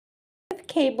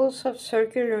cables of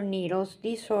circular needles.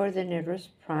 These are the Knitter's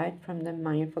Pride from the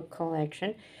Mindful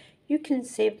collection. You can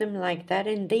save them like that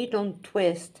and they don't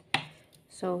twist.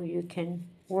 So you can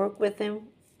work with them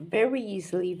very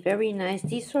easily, very nice.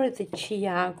 These are the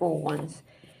Chiago ones.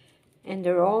 And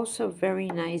they're also very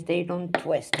nice. They don't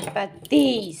twist. But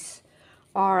these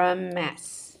are a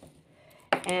mess.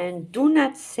 And do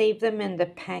not save them in the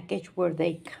package where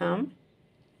they come,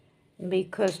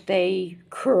 because they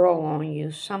curl on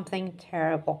you, something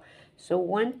terrible. So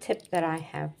one tip that I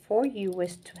have for you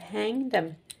is to hang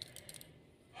them.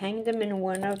 Hang them in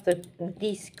one of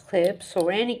these clips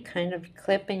or any kind of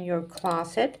clip in your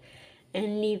closet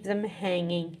and leave them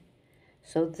hanging.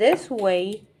 So this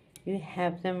way you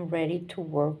have them ready to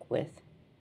work with.